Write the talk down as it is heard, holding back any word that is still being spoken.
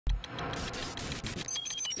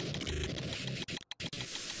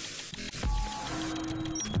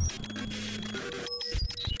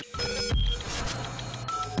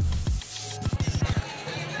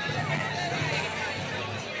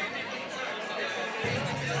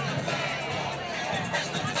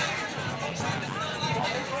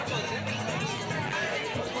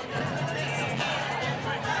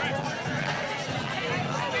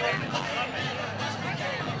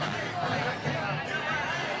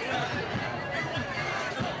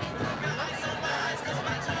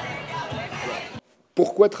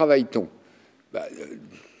Pourquoi travaille-t-on?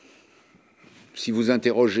 Si vous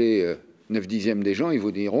interrogez 9/10 des gens, ils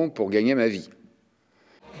vous diront pour gagner ma vie.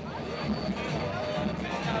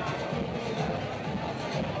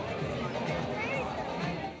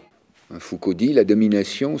 Foucault dit la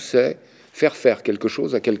domination, c'est faire faire quelque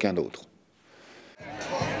chose à quelqu'un d'autre.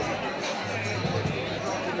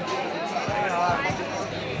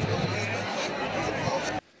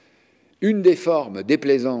 Une des formes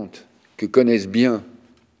déplaisantes que connaissaient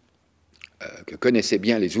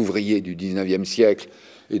bien les ouvriers du XIXe siècle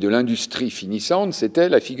et de l'industrie finissante, c'était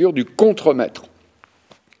la figure du contremaître,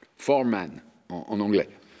 foreman en anglais.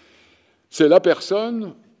 C'est la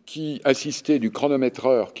personne qui, assisté du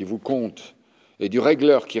chronométreur qui vous compte et du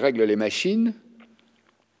régleur qui règle les machines,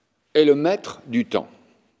 est le maître du temps.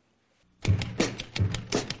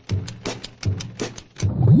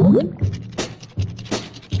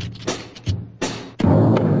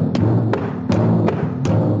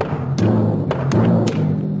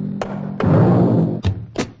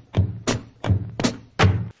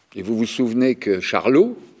 Et vous vous souvenez que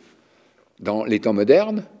Charlot, dans les temps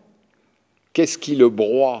modernes, qu'est-ce qui le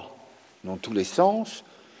broie dans tous les sens?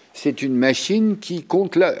 C'est une machine qui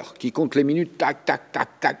compte l'heure, qui compte les minutes, tac, tac,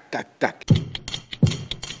 tac, tac, tac, tac.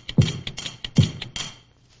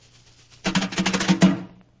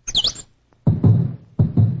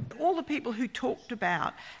 All the people who talked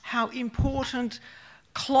about how important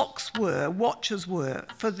clocks were, watches were,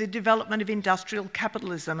 for the development of industrial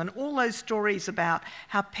capitalism, and all those stories about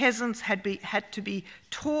how peasants had to be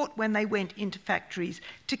taught when they went into factories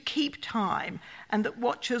to keep time, and that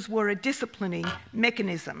watches were a disciplining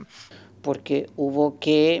mechanism. Porque hubo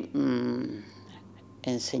que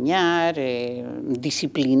enseñar,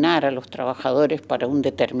 disciplinar a los trabajadores para un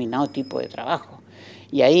determinado tipo de trabajo.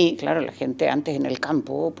 Y ahí, claro, la gente antes en el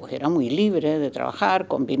campo pues era muy libre de trabajar,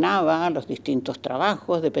 combinaba los distintos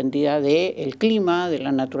trabajos, dependía del clima, de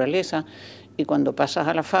la naturaleza. Y cuando pasas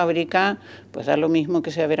a la fábrica, pues da lo mismo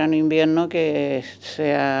que sea verano o invierno, que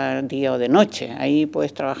sea día o de noche. Ahí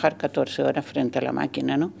puedes trabajar 14 horas frente a la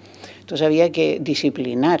máquina, ¿no? Entonces había que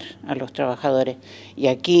disciplinar a los trabajadores. Y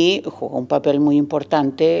aquí jugó un papel muy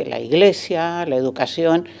importante la iglesia, la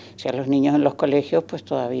educación. O sea, los niños en los colegios pues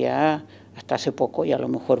todavía, hasta hace poco, y a lo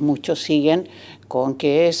mejor muchos siguen con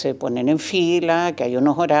que se ponen en fila, que hay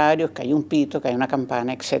unos horarios, que hay un pito, que hay una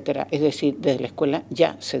campana, etc. Es decir, desde la escuela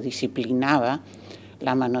ya se disciplinaba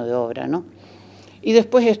la mano de obra, ¿no? Y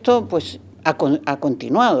después esto pues ha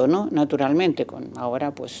continuado, ¿no? Naturalmente, con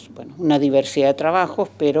ahora pues bueno, una diversidad de trabajos,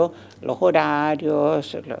 pero los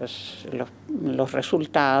horarios, los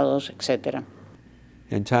resultados, etc.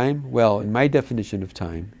 And time, well, my definition of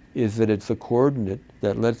time is that it's a coordinate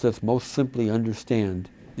that lets us most simply understand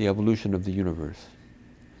the evolution of the universe.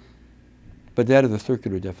 But that is a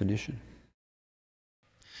circular definition.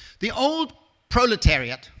 The old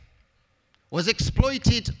proletariat was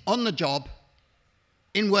exploited on the job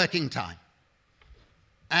in working time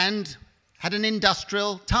and had an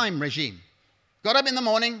industrial time regime. Got up in the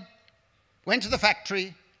morning, went to the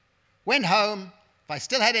factory, went home, if I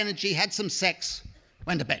still had energy, had some sex,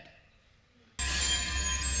 went to bed.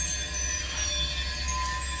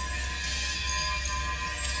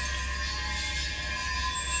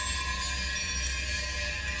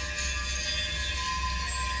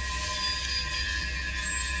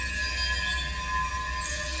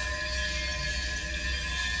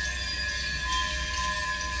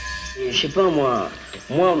 Je sais pas, moi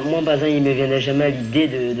par exemple, il me viendrait jamais à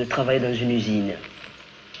l'idée de travailler dans une usine.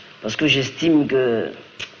 Parce que j'estime que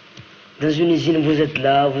dans une usine, vous êtes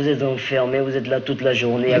là, vous êtes enfermé, vous êtes là toute la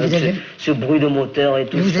journée, avec ce bruit de moteur et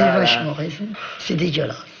tout ça. Vous avez vachement raison, c'est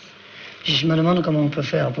dégueulasse. Je me demande comment on peut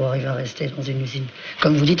faire pour arriver à rester dans une usine.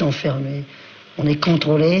 Comme vous dites, enfermé. On est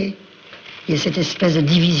contrôlé, il y a cette espèce de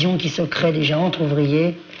division qui se crée déjà entre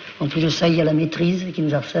ouvriers. En plus de ça, il y a la maîtrise qui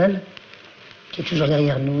nous harcèle, qui est toujours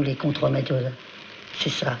derrière nous, les contremaîtres. C'est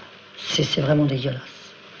ça, c'est vraiment dégueulasse.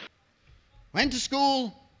 Went to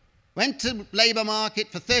school, went to labour market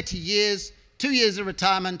for 30 years, 2 years of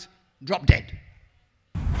retirement, dropped dead.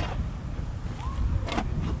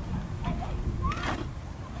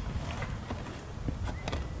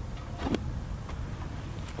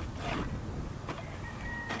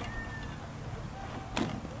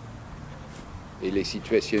 Et les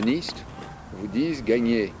situationnistes vous disent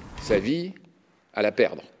gagner sa vie à la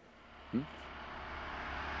perdre.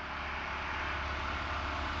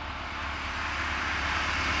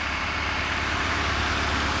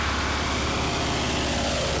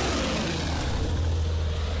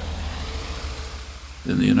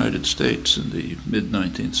 In the United States in the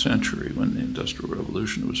mid-19th century, when the Industrial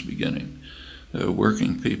Revolution was beginning,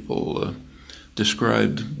 working people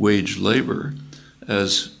described wage labor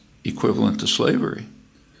as equivalent to slavery.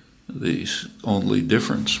 The only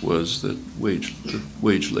difference was that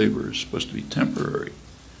wage labor is supposed to be temporary,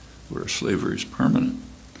 whereas slavery is permanent.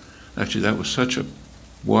 Actually, that was such a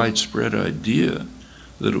widespread idea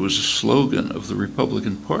that it was a slogan of the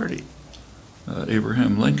Republican Party.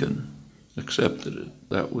 Abraham Lincoln accepted it.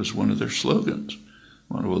 That was one of their slogans.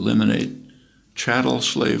 Want to eliminate chattel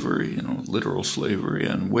slavery, literal slavery,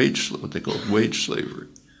 and what they called wage slavery.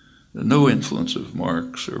 No influence of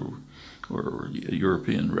Marx or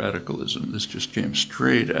European radicalism. This just came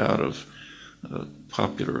straight out of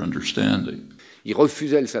popular understanding. Ils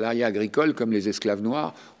refusaient le salariat agricole comme les esclaves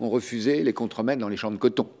noirs ont refusé les contremaîtres dans les champs de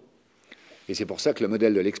coton. Et c'est pour ça que le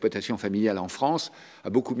modèle de l'exploitation familiale en France a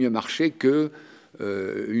beaucoup mieux marché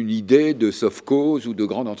qu'une idée de sovcause ou de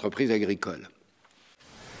grande entreprise agricole.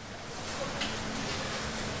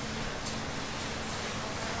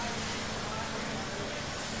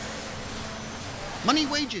 Money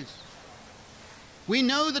wages. We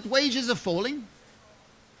know that wages are falling.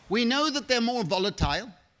 We know that they're more volatile.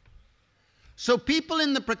 So people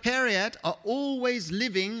in the precariat are always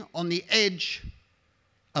living on the edge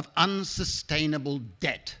of unsustainable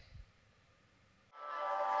debt.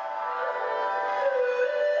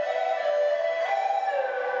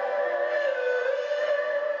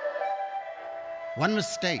 One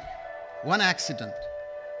mistake, one accident,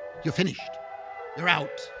 you're finished, you're out.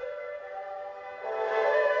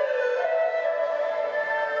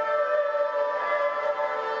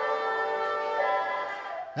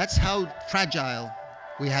 That's how fragile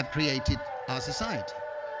we have created our society.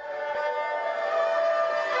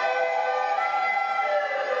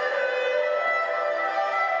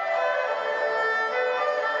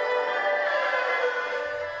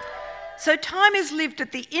 So time is lived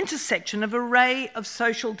at the intersection of an array of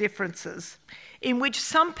social differences, in which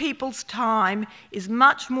some people's time is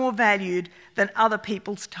much more valued than other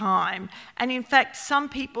people's time. And in fact, some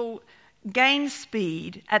people gain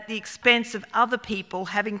speed at the expense of other people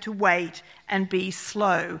having to wait and be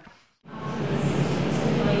slow.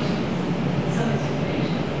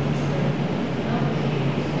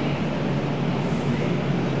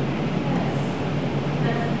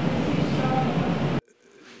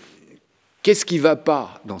 Qu'est-ce qui ne va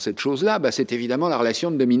pas dans cette chose-là? C'est évidemment la relation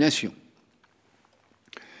de domination.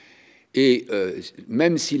 Et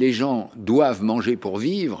même si les gens doivent manger pour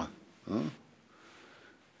vivre,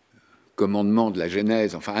 commandement de la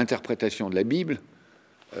Genèse, enfin interprétation de la Bible,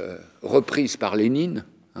 reprise par Lénine,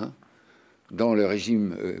 dans le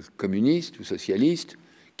régime communiste ou socialiste,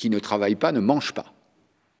 qui ne travaille pas ne mange pas.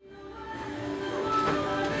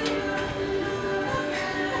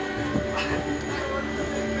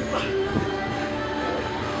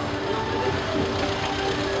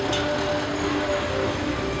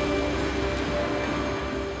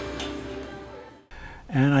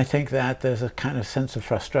 And I think that there's a kind of sense of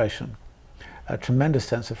frustration, a tremendous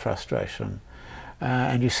sense of frustration.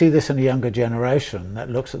 And you see this in a younger generation that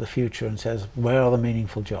looks at the future and says, where are the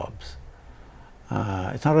meaningful jobs?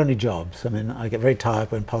 It's not only jobs. I mean, I get very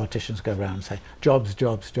tired when politicians go around and say, jobs,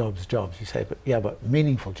 jobs, jobs, jobs. You say, but yeah, but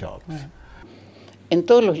meaningful jobs. Right. En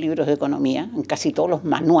todos los libros de economía, en casi todos los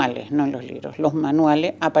manuales, no en los libros, los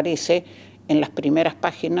manuales aparece en las primeras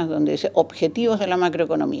páginas donde dice objetivos de la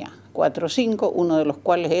macroeconomía, 4 o 5, uno de los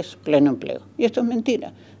cuales es pleno empleo. Y esto es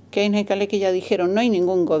mentira. Keynes y Kalecki ya dijeron, no hay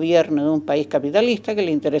ningún gobierno de un país capitalista que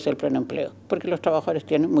le interese el pleno empleo, porque los trabajadores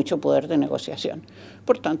tienen mucho poder de negociación.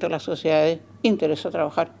 Por tanto, a las sociedades interesa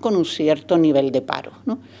trabajar con un cierto nivel de paro,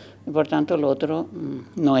 ¿no? Y por tanto, lo otro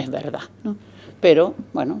no es verdad, ¿no? Pero,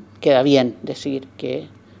 bueno, queda bien decir que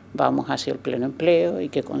vamos hacia el pleno empleo y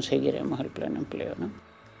que conseguiremos el pleno empleo, ¿no?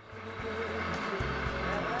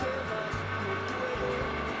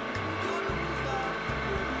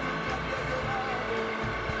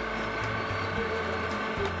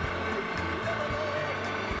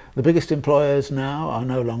 The biggest employers now are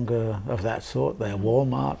no longer of that sort. They're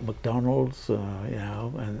Walmart, McDonald's, you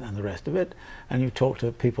know, and the rest of it. And you talk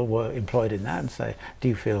to people who are employed in that and say, do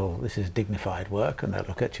you feel this is dignified work? And they'll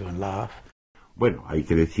look at you and laugh. Bueno, hay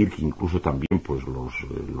que decir que incluso también pues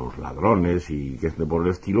los ladrones y gente por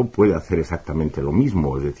el estilo puede hacer exactamente lo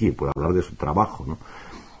mismo, es decir, puede hablar de su trabajo, ¿no?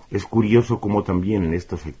 Es curioso cómo también en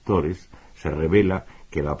estos sectores se revela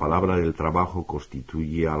que la palabra del trabajo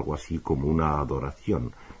constituye algo así como una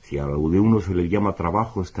adoración. Si a lo de uno se le llama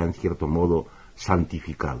trabajo, está en cierto modo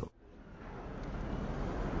santificado.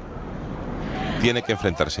 Tiene que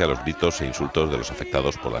enfrentarse a los gritos e insultos de los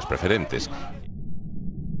afectados por las preferentes.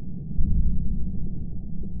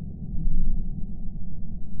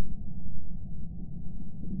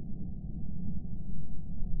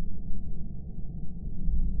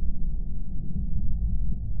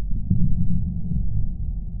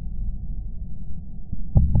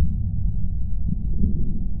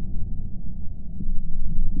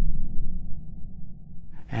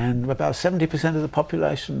 And about 70% of the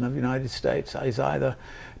population of the United States is either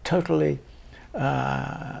totally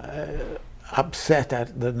upset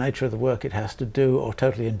at the nature of the work it has to do or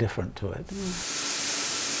totally indifferent to it.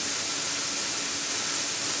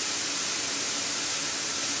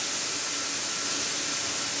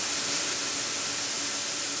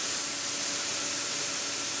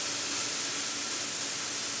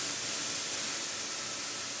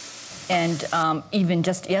 And even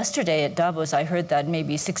just yesterday at Davos, I heard that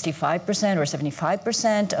maybe 65% or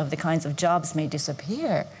 75% of the kinds of jobs may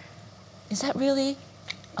disappear. Is that really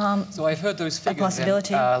So I've heard those figures. a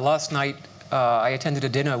possibility? And, last night, I attended a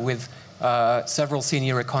dinner with several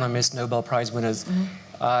senior economists, Nobel Prize winners.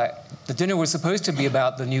 The dinner was supposed to be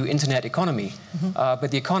about the new internet economy,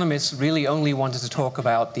 but the economists really only wanted to talk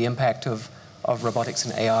about the impact of robotics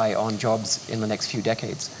and AI on jobs in the next few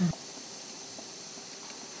decades.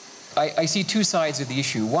 I see two sides of the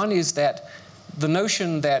issue. One is that the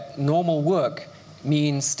notion that normal work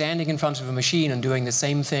means standing in front of a machine and doing the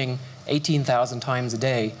same thing 18,000 times a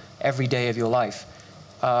day, every day of your life.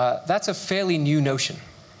 That's a fairly new notion.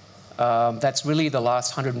 That's really the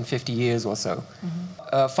last 150 years or so.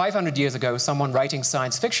 500 years ago, someone writing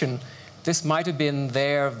science fiction, this might have been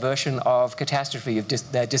their version of catastrophe, of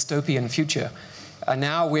their dystopian future. And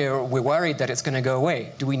now we're worried that it's going to go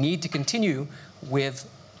away. Do we need to continue with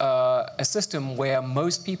a system where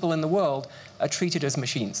most people in the world are treated as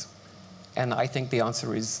machines? And I think the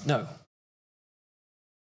answer is no.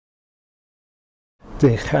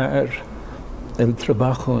 Dejar el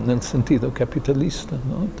trabajo en el sentido capitalista,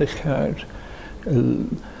 ¿no? Dejar el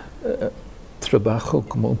trabajo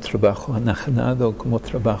como trabajo enajenado, como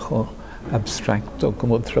trabajo abstracto,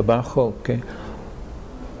 como trabajo que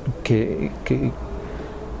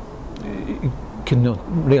no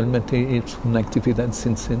realmente es una actividad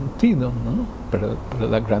sin sentido, ¿no? Para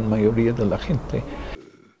la gran mayoría de la gente.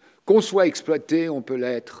 Qu'on soit exploité, on peut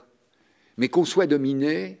l'être, mais qu'on soit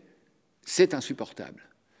dominé, c'est insupportable.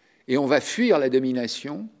 Et on va fuir la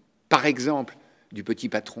domination, par exemple, du petit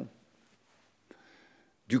patron,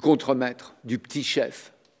 du contremaître, du petit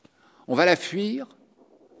chef. On va la fuir,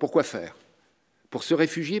 pour quoi faire? Pour se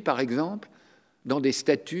réfugier, par exemple, dans des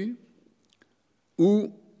statuts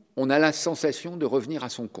où on a la sensation de revenir à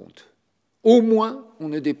son compte. Au moins, on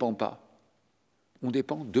ne dépend pas. On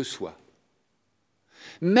dépend de soi.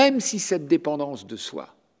 Même si cette dépendance de soi,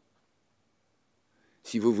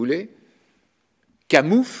 si vous voulez,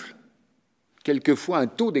 camoufle quelquefois un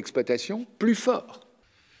taux d'exploitation plus fort.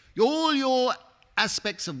 All your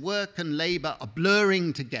aspects of work and labor are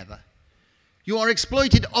blurring together. You are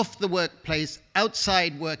exploited off the workplace,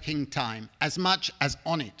 outside working time, as much as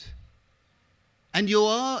on it. And you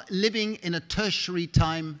are living in a tertiary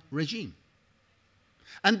time regime.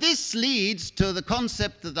 And this leads to the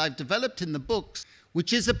concept that I've developed in the books,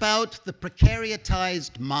 which is about the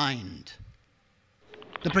precariatized mind.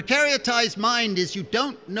 The precariatized mind is you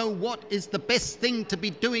don't know what is the best thing to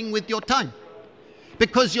be doing with your time,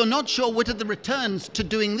 because you're not sure what are the returns to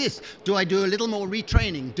doing this. Do I do a little more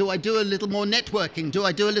retraining? Do I do a little more networking? Do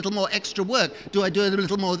I do a little more extra work? Do I do a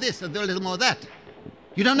little more this or do a little more that?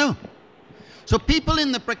 You don't know. So people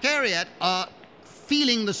in the precariat are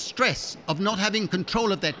feeling the stress of not having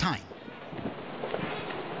control of their time.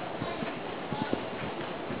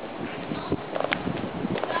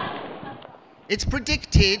 It's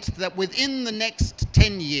predicted that within the next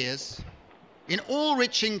 10 years, in all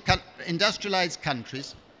rich industrialized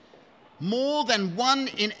countries, more than 1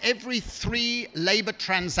 in every 3 labor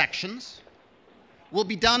transactions will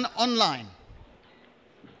be done online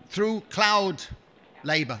through cloud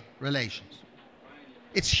labor relations.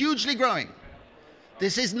 It's hugely growing.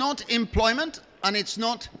 This is not employment and it's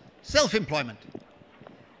not self-employment.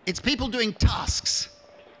 It's people doing tasks.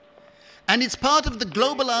 And it's part of the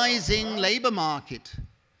globalizing labor market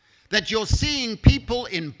that you're seeing people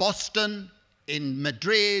in Boston, in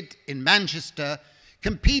Madrid, in Manchester,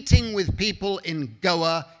 competing with people in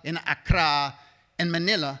Goa, in Accra, in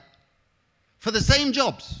Manila, for the same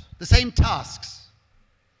jobs, the same tasks.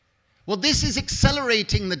 Well, this is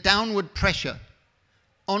accelerating the downward pressure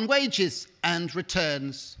on wages and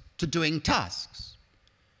returns to doing tasks.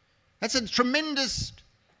 That's a tremendous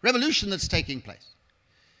revolution that's taking place.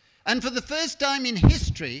 And for the first time in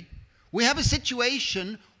history, we have a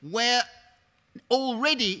situation where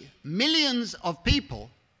already millions of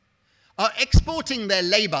people are exporting their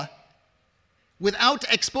labor without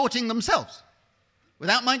exporting themselves,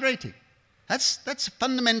 without migrating. That's a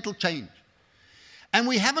fundamental change. And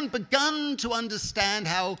we haven't begun to understand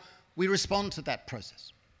how we respond to that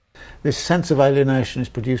process. This sense of alienation is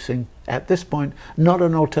producing, at this point, not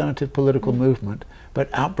an alternative political movement, but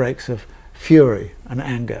outbreaks of fury and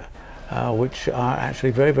anger, which are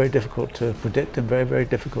actually very, very difficult to predict and very, very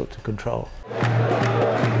difficult to control.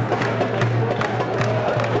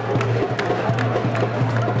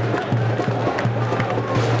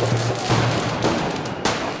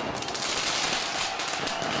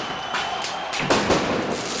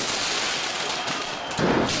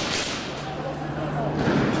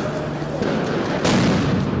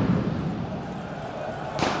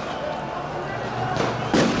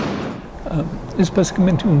 Es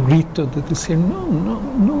básicamente un grito de decir,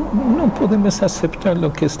 no podemos aceptar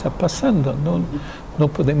lo que está pasando, no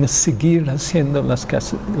podemos seguir haciendo las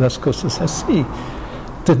cosas así,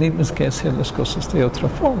 tenemos que hacer las cosas de otra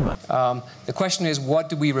forma. The question is, what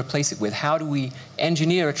do we replace it with? How do we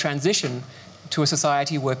engineer a transition to a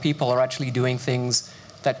society where people are actually doing things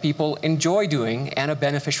that people enjoy doing and are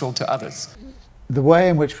beneficial to others? The way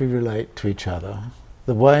in which we relate to each other,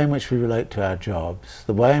 the way in which we relate to our jobs,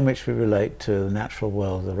 the way in which we relate to the natural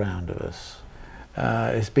world around us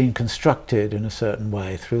is being constructed in a certain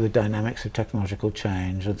way through the dynamics of technological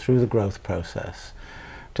change and through the growth process,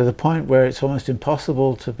 to the point where it's almost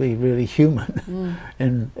impossible to be really human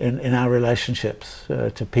in our relationships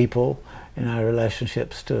to people, in our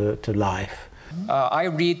relationships to life. I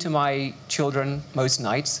read to my children most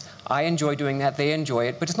nights. I enjoy doing that, they enjoy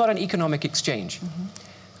it, but it's not an economic exchange.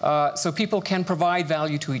 So people can provide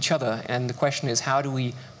value to each other, and the question is, how do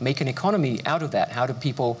we make an economy out of that? How do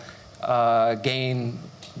people gain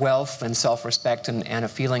wealth and self-respect and a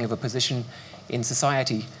feeling of a position in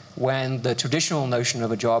society when the traditional notion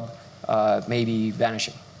of a job may be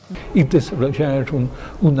vanishing? Y desarrollar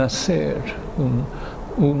un hacer,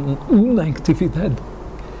 una actividad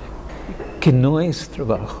que no es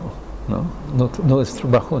trabajo. No es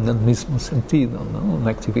trabajo en el mismo sentido, una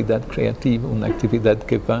actividad creativa, una actividad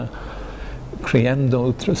que va creando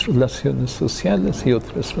otras relaciones sociales y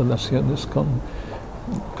otras relaciones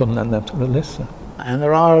con la naturaleza. And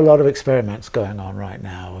there are a lot of experiments going on right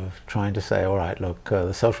now of trying to say, all right, look,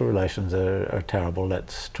 the social relations are terrible,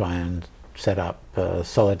 let's try and set up a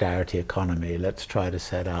solidarity economy, let's try to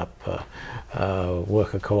set up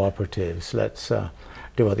worker cooperatives, let's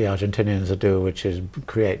do what the Argentinians do, which is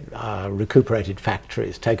create recuperated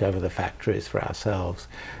factories, take over the factories for ourselves,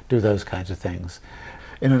 do those kinds of things.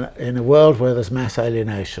 In a world where there's mass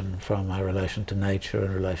alienation from our relation to nature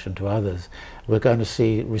and relation to others, we're going to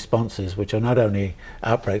see responses which are not only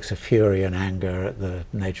outbreaks of fury and anger at the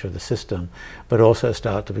nature of the system, but also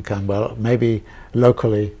start to become, well, maybe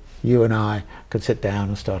locally you and I could sit down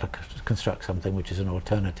and start to construct something which is an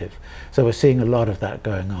alternative. So we're seeing a lot of that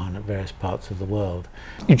going on at various parts of the world.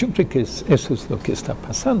 Y yo creo que eso es lo que está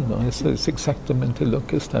pasando, eso es exactamente lo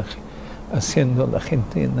que está haciendo la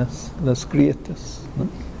gente en las grietas, ¿no?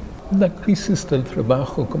 La crisis del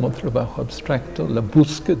trabajo como trabajo abstracto, la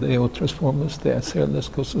búsqueda de otras formas de hacer las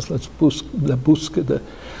cosas, la búsqueda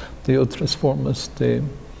de otras formas de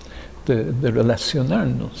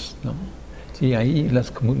relacionarnos, ¿no? Y ahí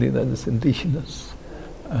las comunidades indígenas,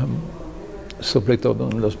 sobre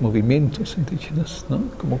todo en los movimientos indígenas, ¿no?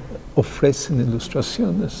 Como ofrecen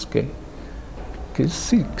ilustraciones que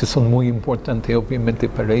sí, que son muy importantes obviamente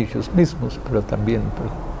para ellos mismos, pero también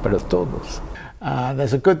para todos.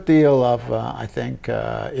 There's a good deal of, I think,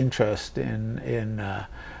 interest in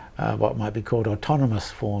what might be called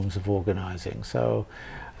autonomous forms of organizing. So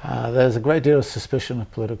there's a great deal of suspicion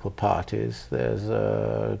of political parties. There's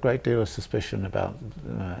a great deal of suspicion about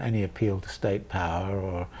any appeal to state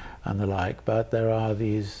power and the like. But there are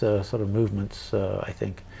these sort of movements, I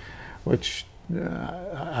think, which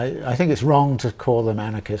I think it's wrong to call them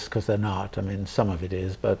anarchists because they're not. I mean, some of it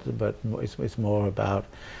is, but it's more about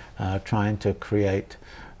trying to create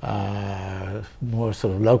more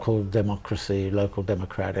sort of local democracy, local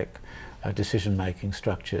democratic decision-making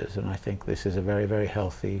structures, and I think this is a very, very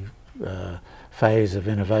healthy phase of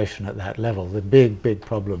innovation at that level. The big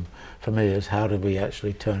problem for me is how do we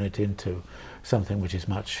actually turn it into something which is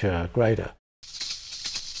much greater.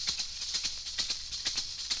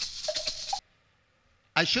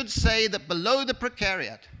 I should say that below the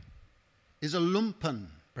precariat is a lumpen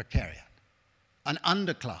precariat, an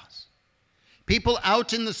underclass. People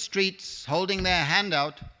out in the streets holding their hand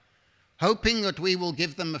out, hoping that we will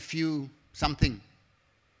give them a few something.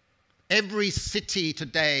 Every city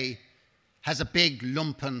today has a big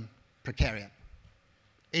lumpen precariat.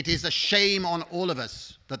 It is a shame on all of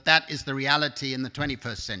us that that is the reality in the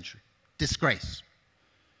 21st century. Disgrace.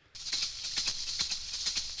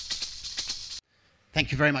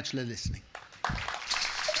 Thank you very much for listening.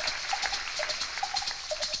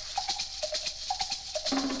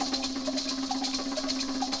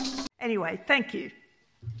 Anyway, thank you.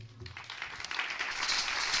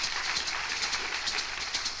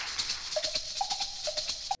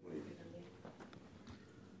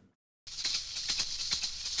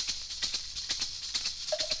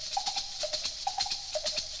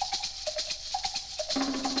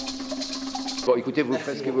 Bon, écoutez, vous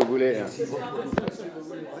ferez ce que vous voulez. Hein.